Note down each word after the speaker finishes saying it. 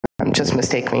Just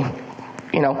mistake me.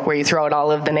 You know, where you throw out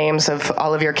all of the names of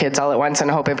all of your kids all at once and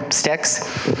hope it sticks.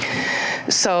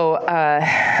 So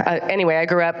anyway, I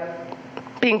grew up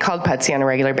being called Putsy on a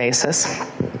regular basis.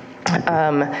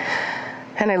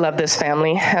 And I love this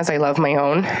family as I love my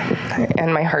own.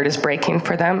 And my heart is breaking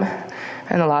for them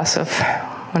and the loss of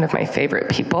one of my favorite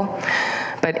people.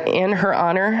 But in her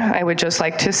honor, I would just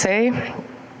like to say,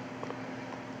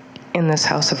 in this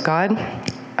house of God,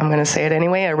 I'm going to say it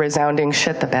anyway, a resounding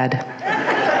shit the bed.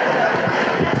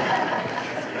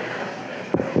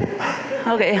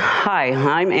 Okay, hi,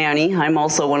 I'm Annie. I'm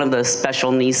also one of the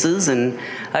special nieces, and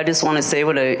I just want to say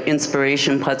what an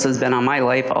inspiration Putz has been on my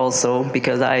life also,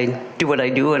 because I do what I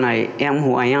do and I am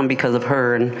who I am because of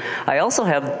her. And I also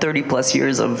have 30 plus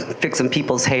years of fixing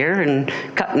people's hair and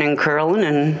cutting and curling,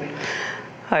 and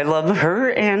I love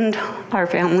her and our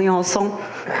family also.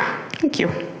 Thank you.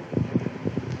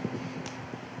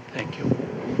 Thank you.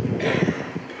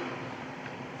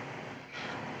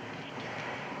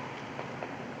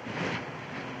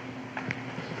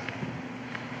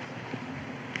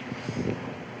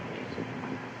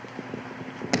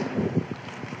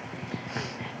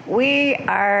 We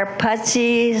are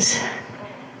Putsies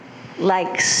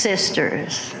like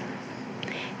sisters.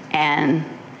 And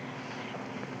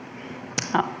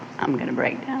I'm going to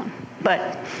break down.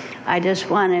 But I just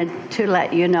wanted to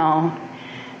let you know,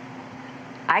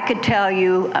 I could tell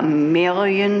you a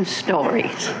million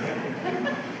stories,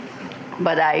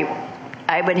 but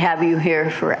I would have you here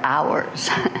for hours.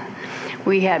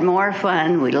 We had more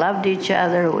fun. We loved each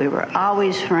other. We were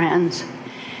always friends,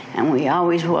 and we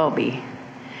always will be.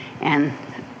 And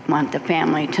want the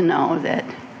family to know that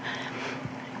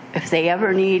if they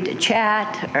ever need to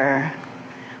chat or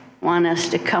want us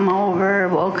to come over,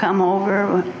 we'll come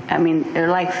over. I mean, they're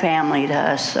like family to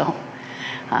us. So,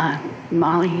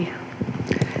 Molly.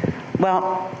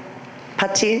 Well,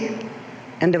 Patsy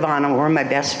and Devana were my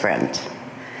best friends,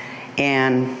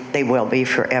 and they will be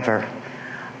forever.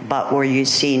 But where you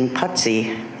seen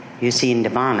Patsy, you seen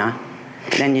Devana,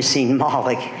 then you seen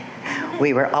Molly.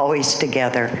 We were always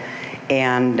together,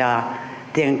 and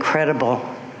the incredible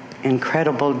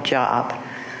job,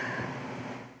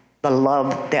 the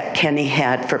love that Kenny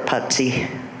had for Putsy.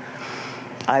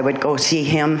 I would go see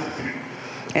him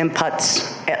and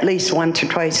Putz at least once or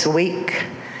twice a week.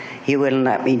 He wouldn't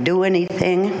let me do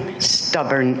anything.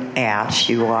 Stubborn ass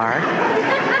you are.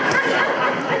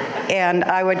 And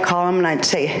I would call him and I'd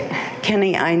say,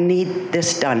 Kenny, I need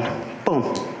this done.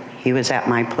 Boom. He was at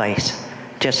my place,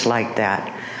 just like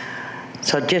that.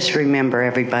 So just remember,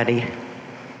 everybody,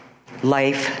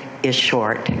 life is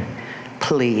short.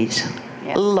 Please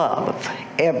love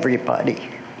everybody,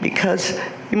 because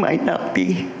you might not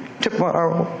be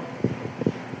tomorrow.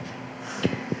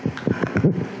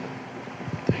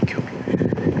 Thank you.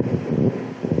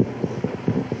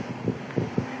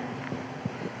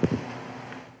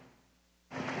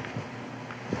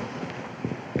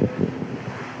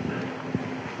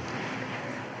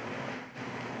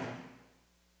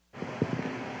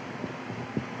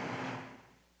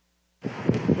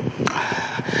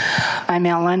 I'm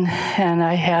Ellen, and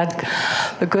I had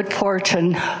the good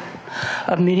fortune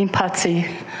of meeting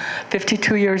Putsy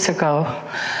 52 years ago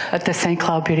at the St.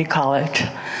 Cloud Beauty College.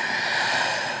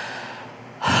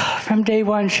 From day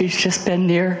one, she's just been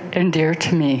near and dear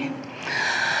to me.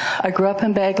 I grew up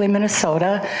in Bagley,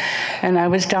 Minnesota, and I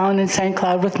was down in St.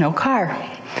 Cloud with no car.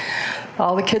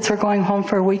 All the kids were going home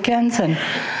for weekends, and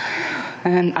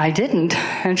I didn't.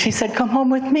 And she said, come home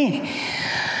with me.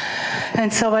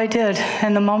 And so I did.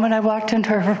 And the moment I walked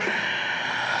into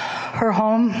her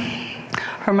home,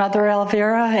 her mother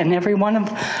Elvira and every one of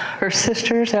her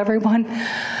sisters, everyone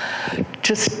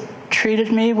just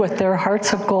treated me with their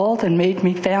hearts of gold and made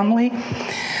me family.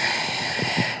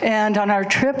 And on our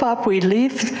trip up, we'd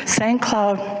leave St.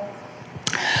 Cloud.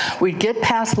 We'd get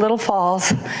past Little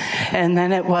Falls, and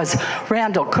then it was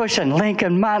Randall, Cushion,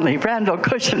 Lincoln, Motley, Randall,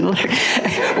 Cushion,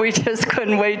 Lincoln. We just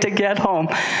couldn't wait to get home.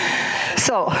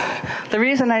 So the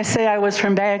reason I say I was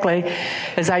from Bagley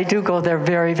is I do go there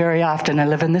very, very often. I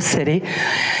live in the city.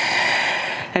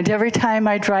 And every time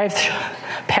I drive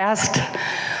past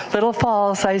Little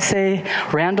Falls, I say,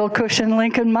 Randall, Cushion,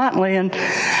 Lincoln, Motley. And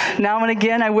now and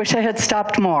again, I wish I had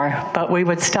stopped more. But we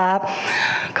would stop,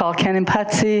 call Ken and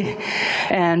Putsy,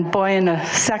 and boy, in a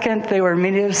second, they were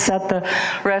meeting us at the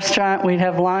restaurant. We'd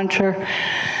have lunch.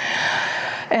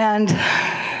 And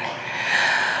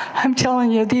I'm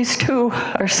telling you, these two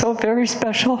are so very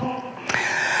special.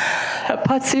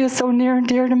 Putsy is so near and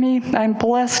dear to me. I'm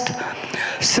blessed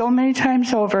so many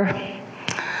times over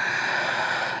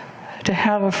to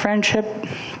have a friendship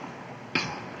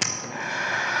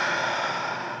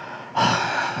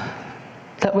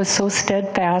that was so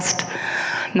steadfast.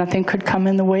 Nothing could come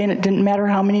in the way, and it didn't matter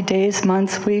how many days,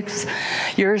 months, weeks,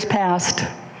 years passed.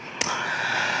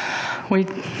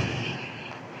 We'd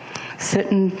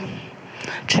sit and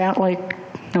chat like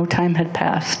no time had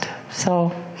passed.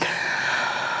 So,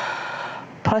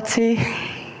 Putsy,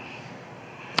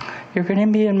 you're going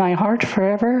to be in my heart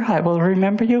forever. I will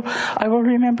remember you. I will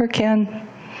remember Ken.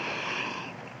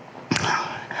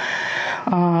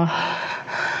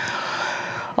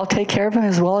 I'll take care of him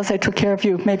as well as I took care of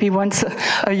you, maybe once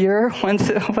a year, once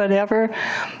whatever,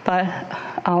 but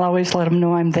I'll always let him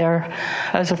know I'm there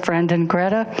as a friend. And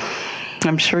Greta,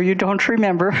 I'm sure you don't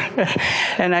remember,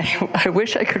 and I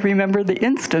wish I could remember the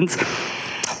instance,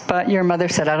 but your mother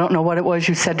said, I don't know what it was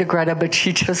you said to Greta, but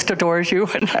she just adores you,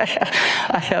 and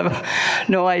I have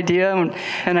no idea.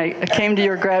 And I came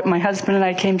to my husband and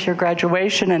I came to your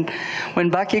graduation, and when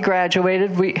Bucky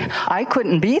graduated, I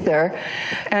couldn't be there,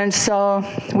 and so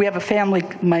we have a family,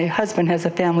 my husband has a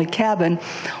family cabin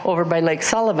over by Lake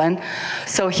Sullivan,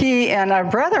 so he and our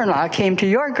brother-in-law came to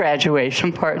your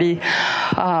graduation party,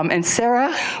 and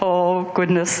Sarah, oh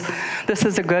goodness, this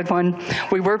is a good one.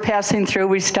 We were passing through,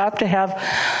 we stopped to have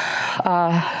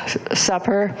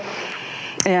supper,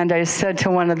 and I said to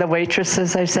one of the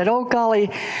waitresses, I said, oh golly,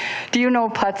 do you know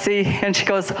Putsy? And she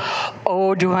goes,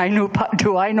 oh, do I know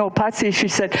Putsy? She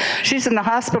said, she's in the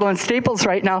hospital in Staples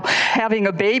right now having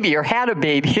a baby, or had a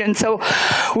baby. And so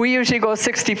we usually go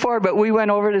 64, but we went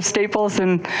over to Staples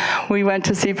and we went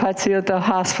to see Putsy at the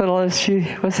hospital as she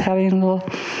was having little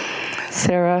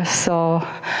Sarah. So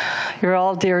you're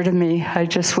all dear to me. I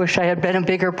just wish I had been a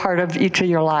bigger part of each of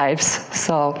your lives.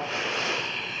 So.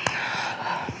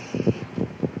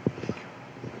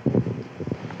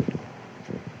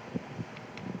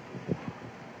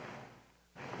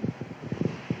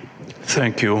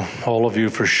 Thank you, all of you,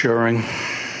 for sharing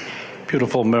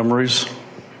beautiful memories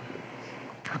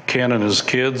for Ken and his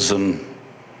kids and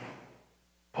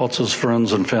lots of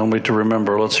friends and family to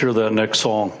remember. Let's hear that next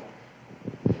song.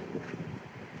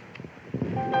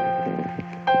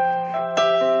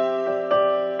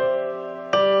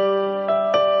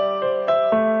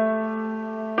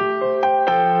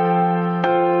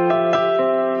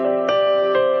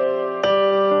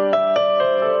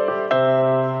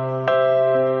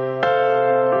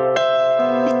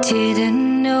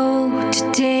 Didn't know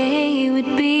today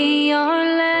would be our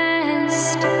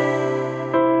last,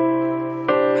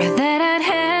 or that I'd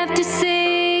have to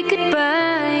say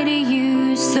goodbye to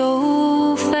you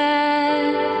so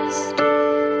fast.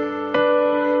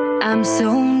 I'm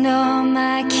so numb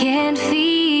I can't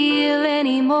feel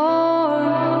anymore.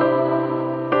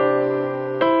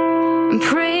 I'm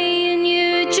praying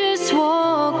you just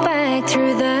walk back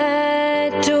through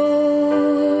that door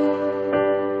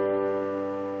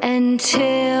and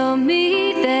tell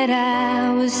me that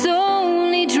I was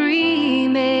only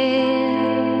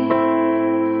dreaming.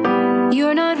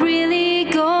 You're not really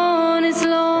gone as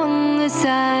long as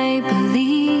I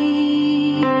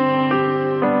believe.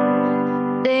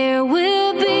 There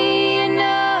will be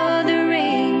another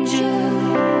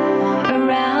angel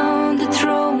around the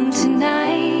throne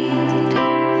tonight.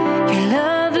 Your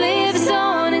love lives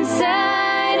on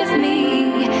inside of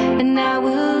me, and I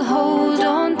will hold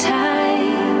on tight.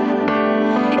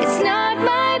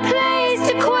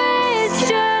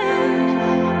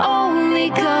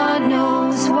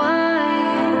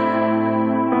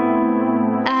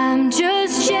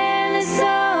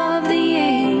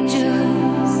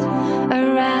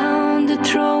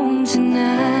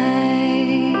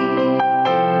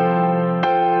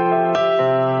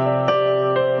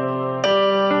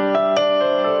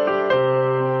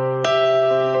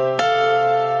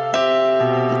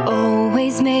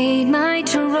 Made my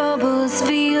troubles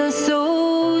feel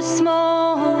so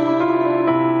small,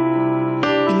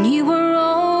 and you were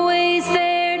always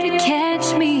there to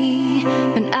catch me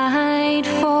when I'd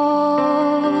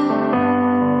fall.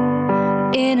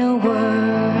 In a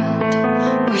world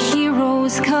where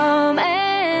heroes come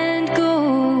and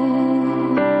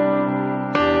go,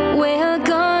 well,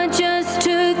 God just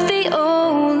took the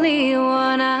only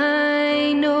one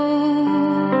I know.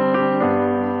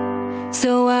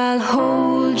 So I'll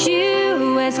hold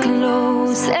you as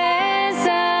close as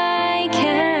I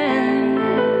can,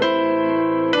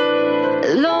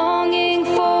 longing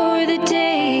for the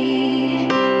day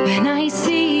when I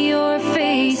see your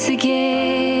face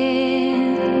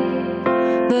again.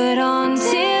 But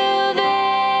until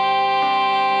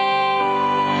then,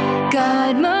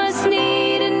 God must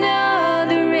need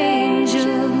another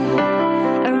angel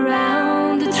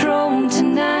around the throne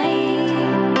tonight.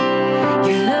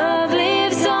 Your love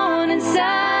lives on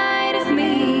inside of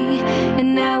me,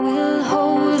 and I will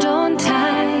hold on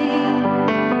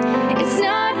tight.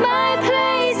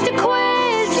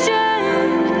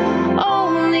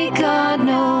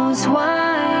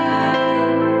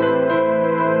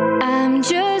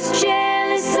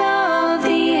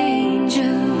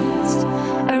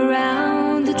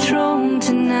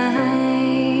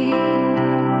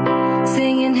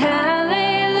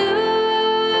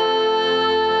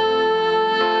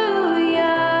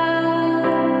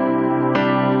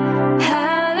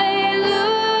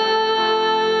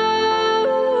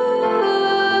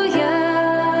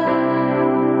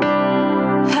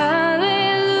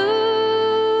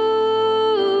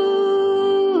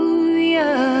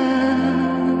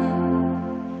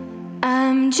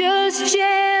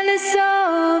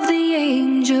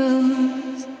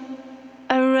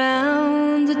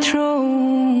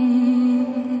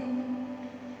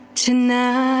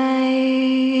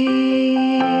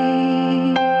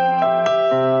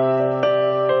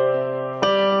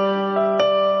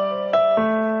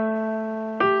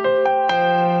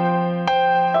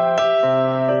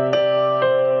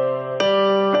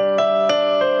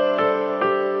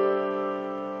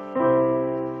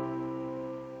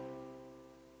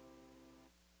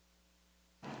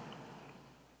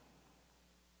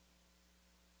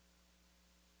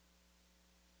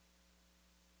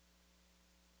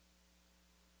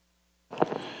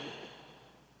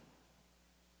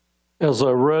 As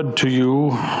I read to you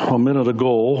a minute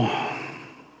ago,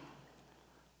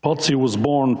 Putsy was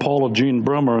born Paula Jean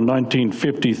Bremer in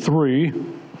 1953.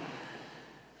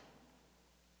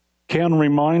 Ken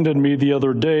reminded me the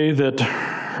other day that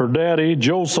her daddy,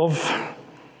 Joseph,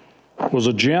 was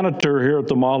a janitor here at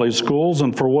the Motley schools,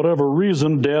 and for whatever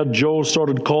reason, Dad Joe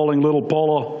started calling little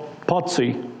Paula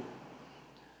Putsy.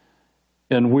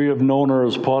 And we have known her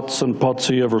as Putz and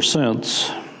Putsy ever since.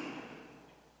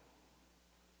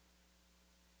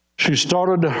 She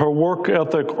started her work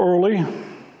ethic early.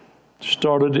 She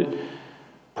started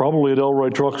probably at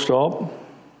Elroy Truck Stop,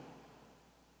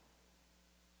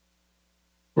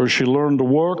 where she learned to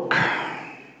work.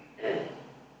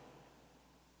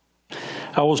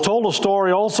 I was told a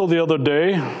story also the other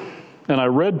day, and I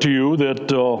read to you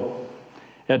that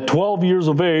at 12 years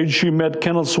of age, she met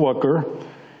Kenneth Swecker,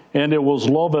 and it was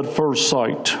love at first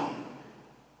sight.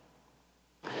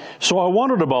 So I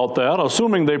wondered about that,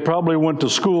 assuming they probably went to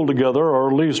school together, or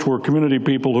at least were community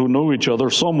people who knew each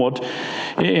other somewhat,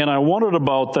 and I wondered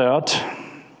about that.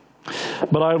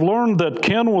 But I've learned that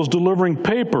Ken was delivering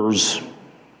papers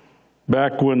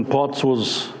back when Putz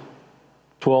was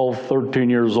 12, 13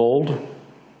 years old.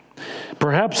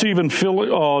 Perhaps even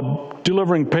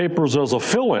delivering papers as a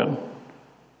fill-in.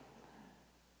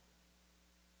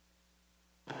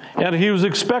 And he was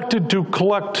expected to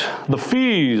collect the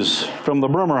fees from the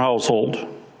Bremer household.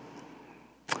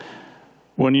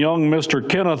 When young Mr.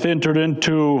 Kenneth entered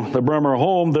into the Bremer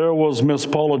home, there was Miss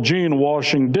Paula Jean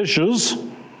washing dishes.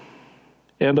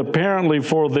 And apparently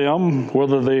for them,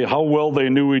 how well they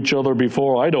knew each other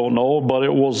before, I don't know, but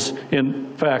it was,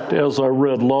 in fact, as I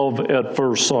read, love at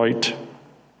first sight.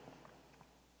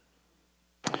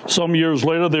 Some years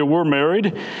later, they were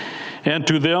married, and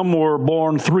to them were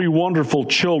born 3 wonderful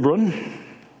children.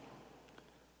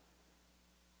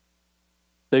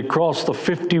 They crossed the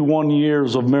 51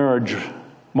 years of marriage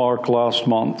mark last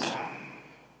month.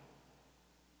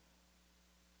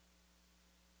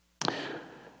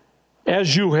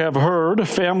 As you have heard,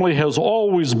 family has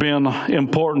always been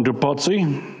important to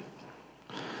Putsy.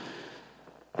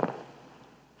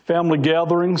 Family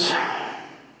gatherings,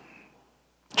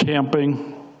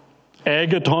 camping,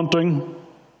 agate hunting,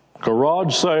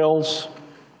 garage sales,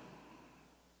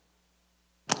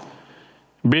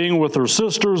 being with her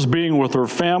sisters, being with her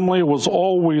family was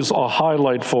always a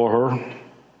highlight for her.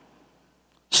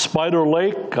 Spider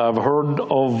Lake, I've heard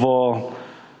of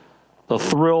the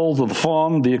thrill, the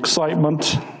fun, the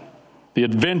excitement, the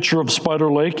adventure of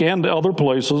Spider Lake and other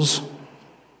places.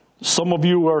 Some of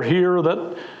you are here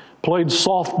that played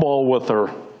softball with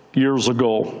her years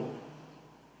ago.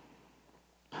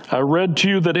 I read to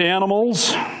you that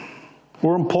animals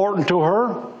were important to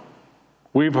her.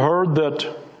 We've heard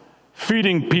that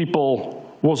feeding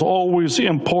people was always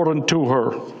important to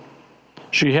her.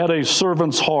 She had a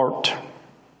servant's heart.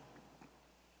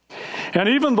 And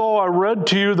even though I read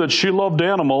to you that she loved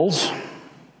animals,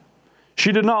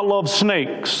 she did not love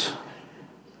snakes.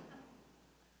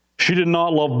 She did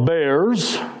not love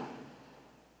bears.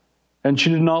 And she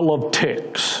did not love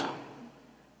ticks.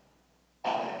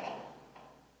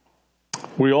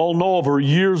 We all know of her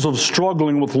years of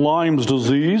struggling with Lyme's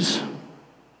disease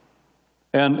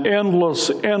and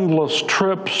endless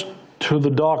trips to the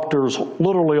doctors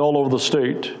literally all over the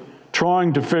state,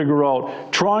 trying to figure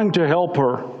out, trying to help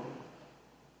her.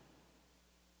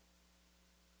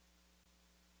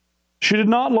 She did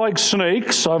not like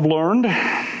snakes, I've learned,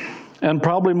 and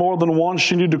probably more than once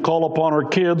she needed to call upon her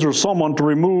kids or someone to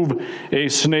remove a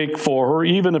snake for her,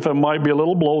 even if it might be a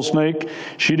little blow snake.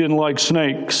 She didn't like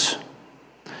snakes.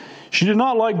 She did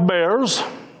not like bears,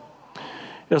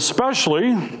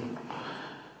 especially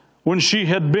when she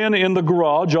had been in the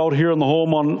garage out here in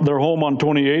their home on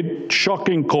 28,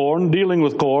 shucking corn, dealing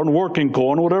with corn, working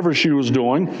corn, whatever she was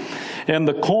doing. And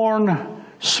the corn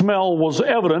smell was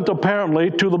evident,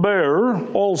 apparently, to the bear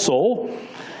also.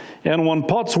 And when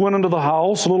Putz went into the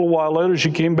house, a little while later,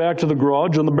 she came back to the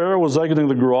garage, and the bear was exiting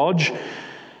the garage.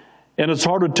 And it's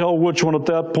hard to tell which one at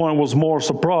that point was more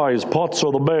surprised, Putz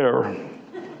or the bear.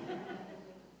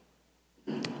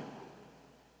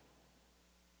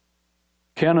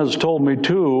 Ken has told me,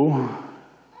 too,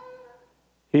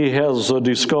 he has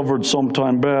discovered some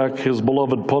time back his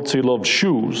beloved Putsy loved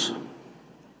shoes.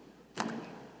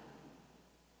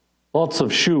 Lots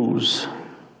of shoes.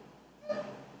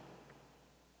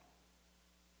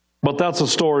 But that's a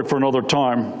story for another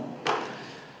time.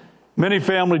 Many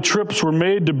family trips were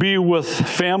made to be with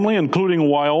family, including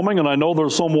Wyoming, and I know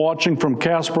there's some watching from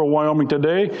Casper, Wyoming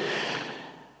today,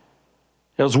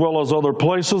 as well as other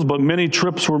places, but many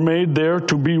trips were made there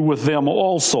to be with them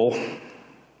also.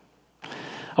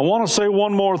 I want to say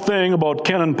one more thing about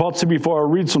Ken and Patsy before I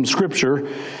read some scripture.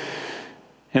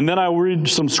 And then I will read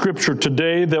some scripture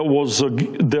today that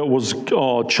was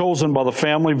chosen by the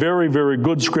family. Very, very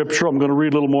good scripture. I'm going to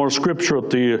read a little more scripture at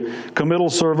the committal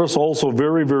service. Also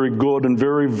very, very good and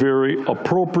very, very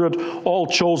appropriate. All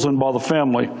chosen by the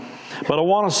family. But I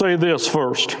want to say this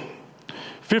first.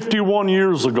 51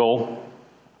 years ago,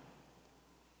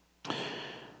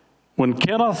 when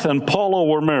Kenneth and Paula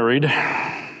were married,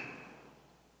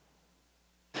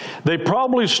 they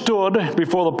probably stood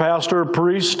before the pastor or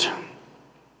priest,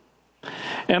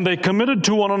 and they committed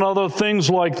to one another things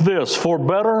like this: for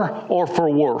better or for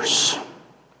worse,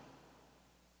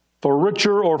 for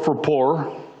richer or for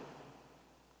poorer,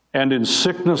 and in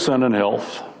sickness and in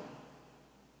health.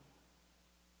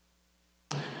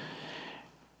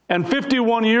 And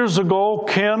 51 years ago,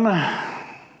 Ken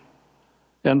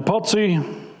and Patsy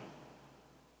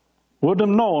wouldn't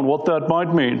have known what that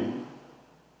might mean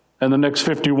in the next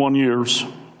 51 years.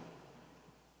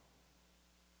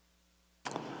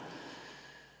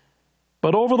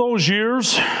 But over those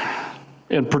years,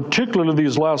 and particularly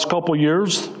these last couple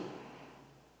years,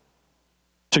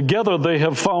 together they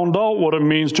have found out what it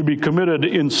means to be committed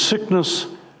in sickness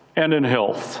and in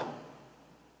health.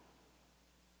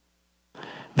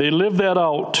 They live that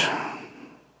out.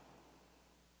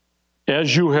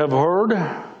 As you have heard,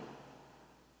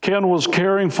 Ken was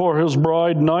caring for his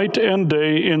bride night and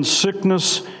day in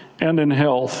sickness and in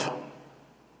health.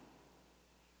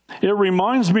 It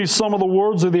reminds me some of the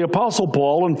words of the Apostle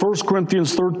Paul in 1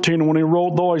 Corinthians 13 when he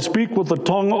wrote, "Though I speak with the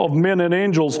tongue of men and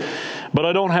angels, but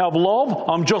I don't have love,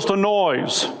 I'm just a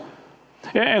noise."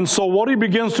 And so what he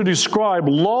begins to describe,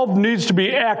 love needs to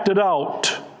be acted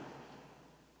out.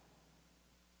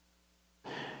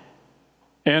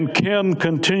 And Ken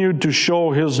continued to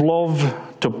show his love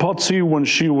to Patsy when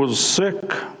she was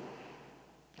sick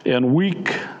and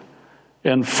weak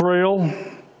and frail.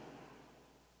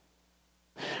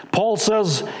 Paul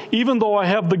says, even though I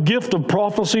have the gift of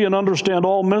prophecy and understand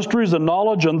all mysteries and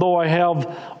knowledge, and though I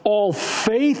have all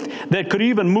faith that could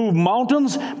even move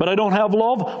mountains, but I don't have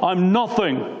love, I'm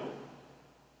nothing.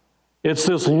 It's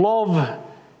this love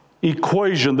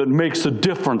equation that makes the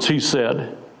difference, he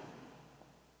said.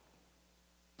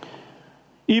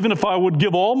 Even if I would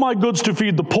give all my goods to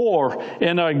feed the poor,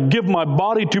 and I give my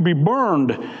body to be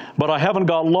burned, but I haven't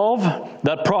got love,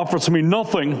 that profits me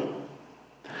nothing.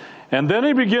 And then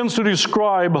he begins to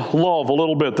describe love a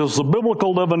little bit. This is a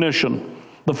biblical definition.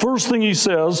 The first thing he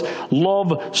says,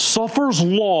 love suffers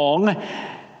long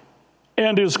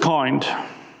and is kind.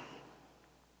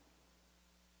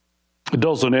 It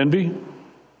doesn't envy,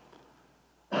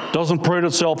 doesn't parade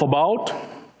itself about,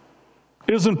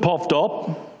 isn't puffed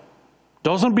up,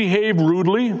 doesn't behave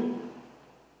rudely,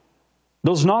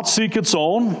 does not seek its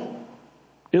own,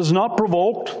 is not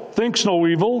provoked, thinks no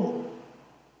evil,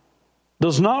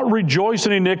 does not rejoice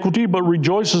in iniquity, but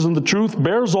rejoices in the truth,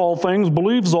 bears all things,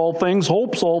 believes all things,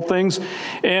 hopes all things,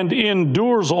 and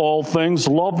endures all things.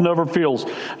 Love never fails.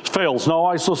 Now,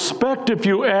 I suspect if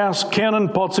you ask Ken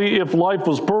and Patsy if life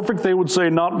was perfect, they would say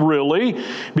not really,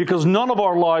 because none of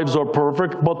our lives are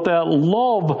perfect, but that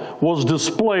love was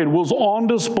displayed, was on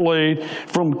display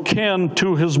from Ken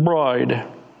to his bride.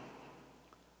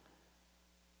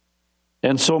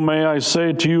 And so may I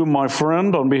say to you, my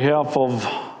friend, on behalf of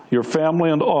your family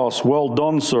and us, well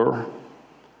done, sir,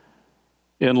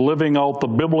 in living out the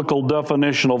biblical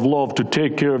definition of love to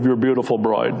take care of your beautiful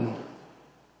bride.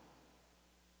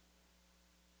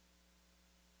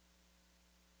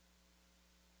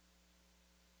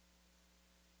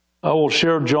 I will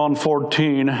share John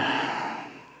 14,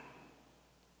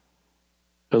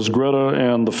 as Greta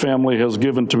and the family has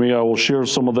given to me. I will share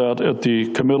some of that at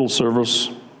the committal service.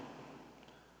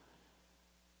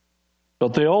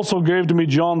 But they also gave to me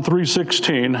John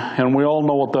 3:16, and we all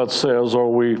know what that says,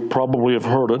 or we probably have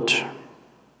heard it.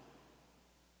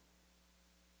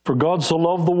 For God so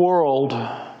loved the world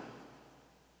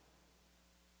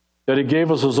that he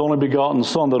gave us his only begotten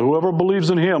Son, that whoever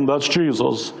believes in him, that's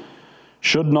Jesus,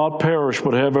 should not perish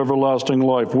but have everlasting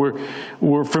life.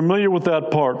 We're familiar with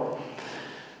that part.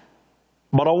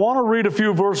 But I want to read a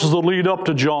few verses that lead up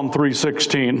to John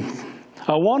 3:16.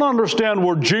 I want to understand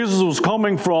where Jesus was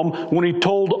coming from when he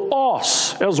told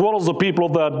us, as well as the people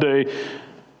of that day,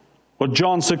 what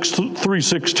John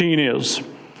 3:16 is.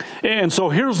 And so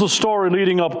here's the story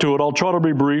leading up to it. I'll try to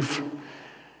be brief.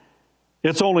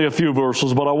 It's only a few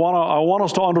verses, but I want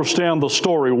us to understand the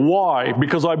story. Why?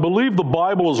 Because I believe the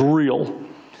Bible is real.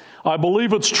 I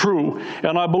believe it's true.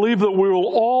 And I believe that we will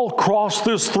all cross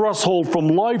this threshold from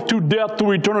life to death to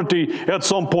eternity at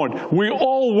some point. We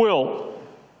all will.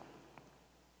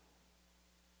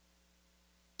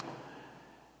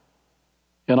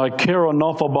 And I care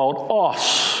enough about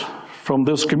us from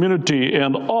this community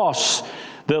and us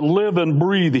that live and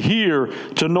breathe here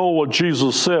to know what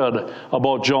Jesus said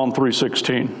about John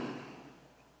 3:16.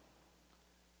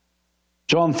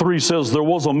 John 3 says there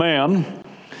was a man.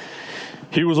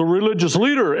 He was a religious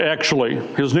leader, actually.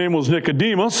 His name was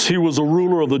Nicodemus. He was a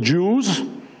ruler of the Jews.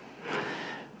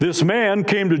 This man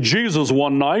came to Jesus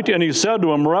one night and he said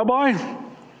to him, "Rabbi,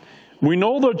 we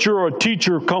know that you're a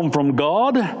teacher come from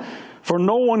God, for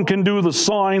no one can do the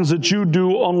signs that you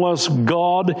do unless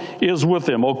God is with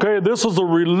him." Okay, this is a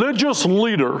religious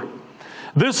leader.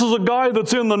 This is a guy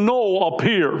that's in the know up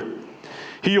here.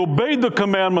 He obeyed the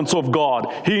commandments of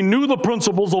God. He knew the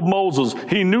principles of Moses.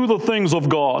 He knew the things of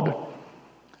God.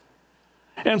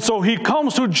 And so he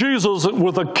comes to Jesus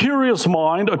with a curious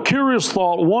mind, a curious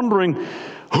thought, wondering,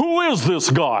 who is this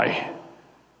guy?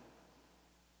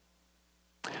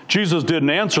 Jesus didn't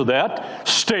answer that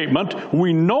statement.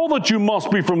 We know that you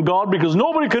must be from God because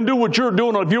nobody can do what you're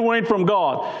doing if you ain't from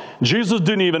God. Jesus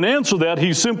didn't even answer that.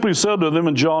 He simply said to them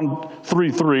in John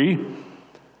 3:3,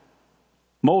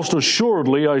 "Most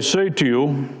assuredly I say to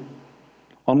you,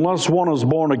 unless one is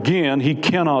born again, he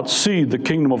cannot see the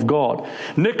kingdom of God."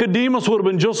 Nicodemus would have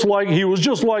been just like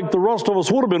the rest of us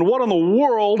would have been. What in the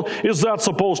world is that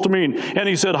supposed to mean? And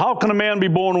he said, how can a man be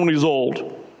born when he's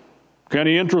old? Can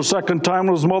he enter a second time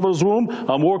in his mother's womb?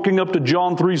 I'm working up to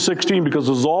John 3:16 because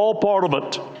it's all part of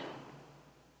it.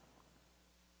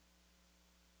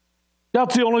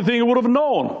 That's the only thing he would have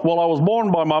known. Well, I was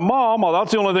born by my mom. Well,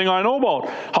 that's the only thing I know about.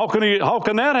 How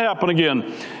can that happen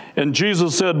again? And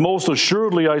Jesus said, "Most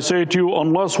assuredly I say to you,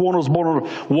 unless one is born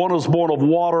of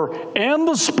water and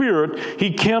the Spirit,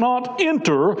 he cannot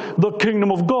enter the kingdom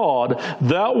of God.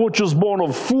 That which is born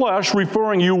of flesh,"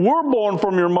 referring, you were born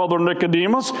from your mother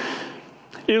Nicodemus,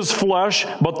 "is flesh,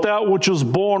 but that which is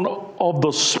born of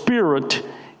the Spirit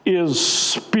is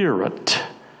spirit."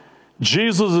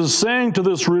 Jesus is saying to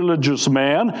this religious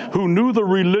man who knew the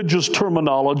religious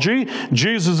terminology,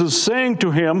 Jesus is saying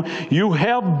to him, you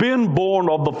have been born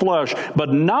of the flesh,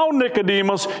 but now,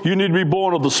 Nicodemus, you need to be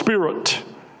born of the Spirit.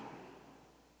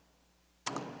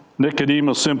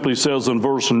 Nicodemus simply says in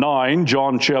verse 9,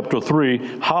 John chapter 3,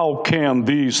 "How can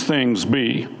these things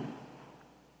be?"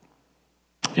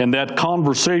 And that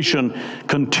conversation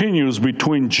continues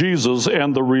between Jesus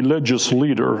and the religious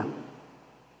leader.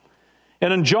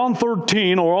 And in John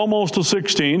 13, or almost to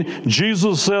 16,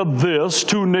 Jesus said this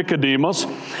to Nicodemus,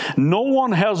 "No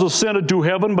one has ascended to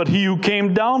heaven but he who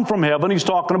came down from heaven." He's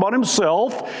talking about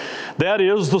himself. That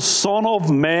is the Son of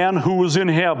Man who is in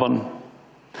heaven.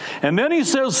 And then he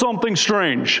says something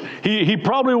strange. He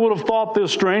probably would have thought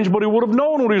this strange, but he would have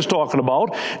known what he was talking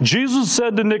about. Jesus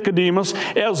said to Nicodemus,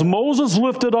 "As Moses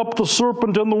lifted up the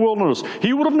serpent in the wilderness."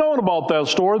 He would have known about that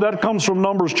story. That comes from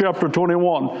Numbers chapter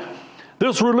 21.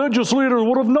 This religious leader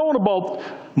would have known about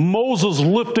Moses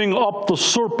lifting up the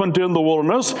serpent in the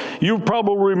wilderness. You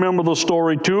probably remember the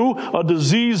story too. A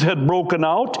disease had broken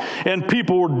out and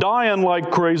people were dying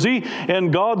like crazy.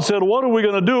 And God said, "What are we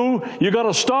going to do? You got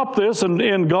to stop this."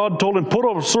 And God told him,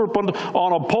 "Put a serpent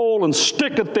on a pole and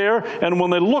stick it there. And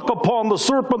when they look upon the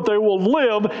serpent, they will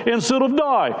live instead of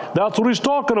die." That's what he's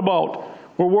talking about.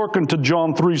 We're working to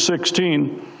John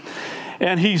 3:16.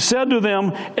 And he said to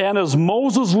them, "And as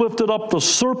Moses lifted up the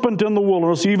serpent in the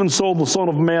wilderness, even so the Son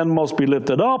of Man must be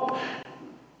lifted up,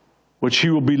 which he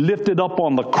will be lifted up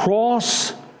on the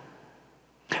cross,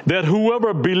 that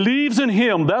whoever believes in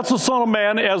him," that's the Son of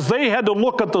Man, as they had to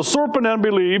look at the serpent and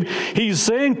believe, he's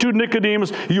saying to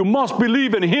Nicodemus, you must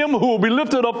believe in him who will be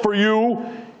lifted up for you.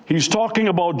 He's talking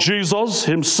about Jesus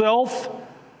himself.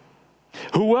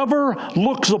 "Whoever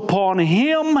looks upon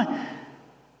him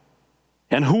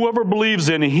and whoever believes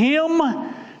in him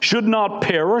should not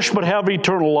perish, but have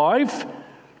eternal life."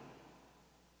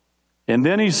 And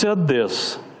then he said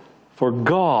this, "For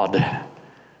God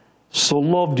so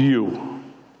loved you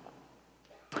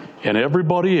and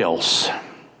everybody else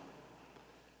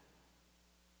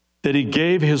that he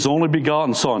gave his only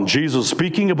begotten Son," Jesus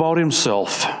speaking about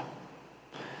himself,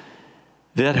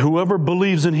 "that whoever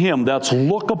believes in him," that's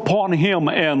look upon him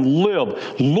and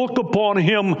live, look upon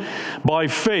him by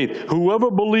faith, "whoever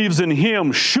believes in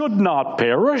him should not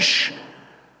perish,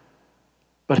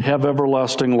 but have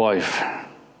everlasting life."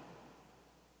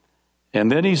 And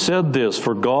then he said this,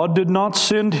 "For God did not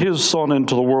send his Son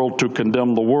into the world to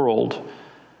condemn the world,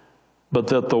 but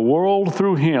that the world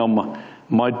through him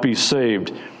might be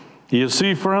saved." You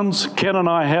see, friends, Ken and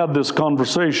I had this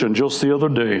conversation just the other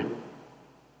day.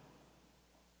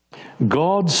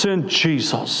 God sent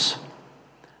Jesus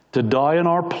to die in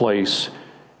our place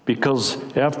Because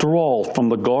after all, from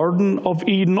the Garden of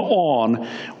Eden on,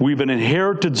 we've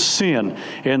inherited sin,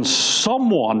 and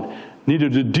someone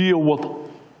needed to deal with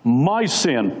my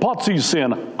sin, Patsy's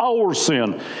sin, our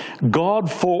sin. God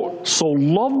so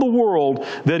loved the world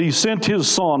that he sent his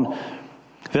Son,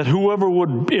 that whoever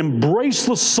would embrace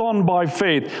the Son by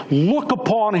faith, look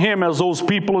upon him as those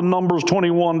people in Numbers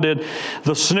 21 did,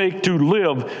 the snake, to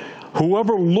live.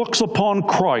 Whoever looks upon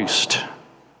Christ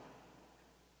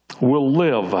will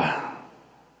live.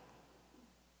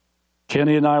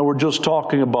 Kenny and I were just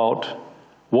talking about,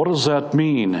 what does that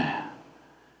mean?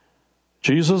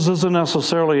 Jesus isn't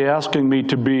necessarily asking me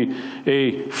to be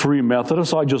a Free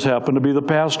Methodist. I just happen to be the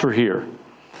pastor here.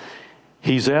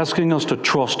 He's asking us to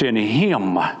trust in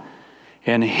him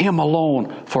and him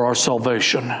alone for our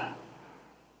salvation.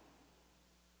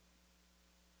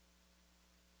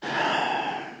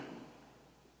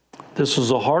 This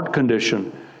is a heart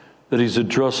condition that he's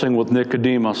addressing with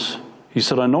Nicodemus. He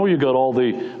said, I know you got all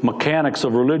the mechanics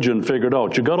of religion figured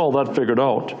out. You got all that figured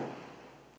out.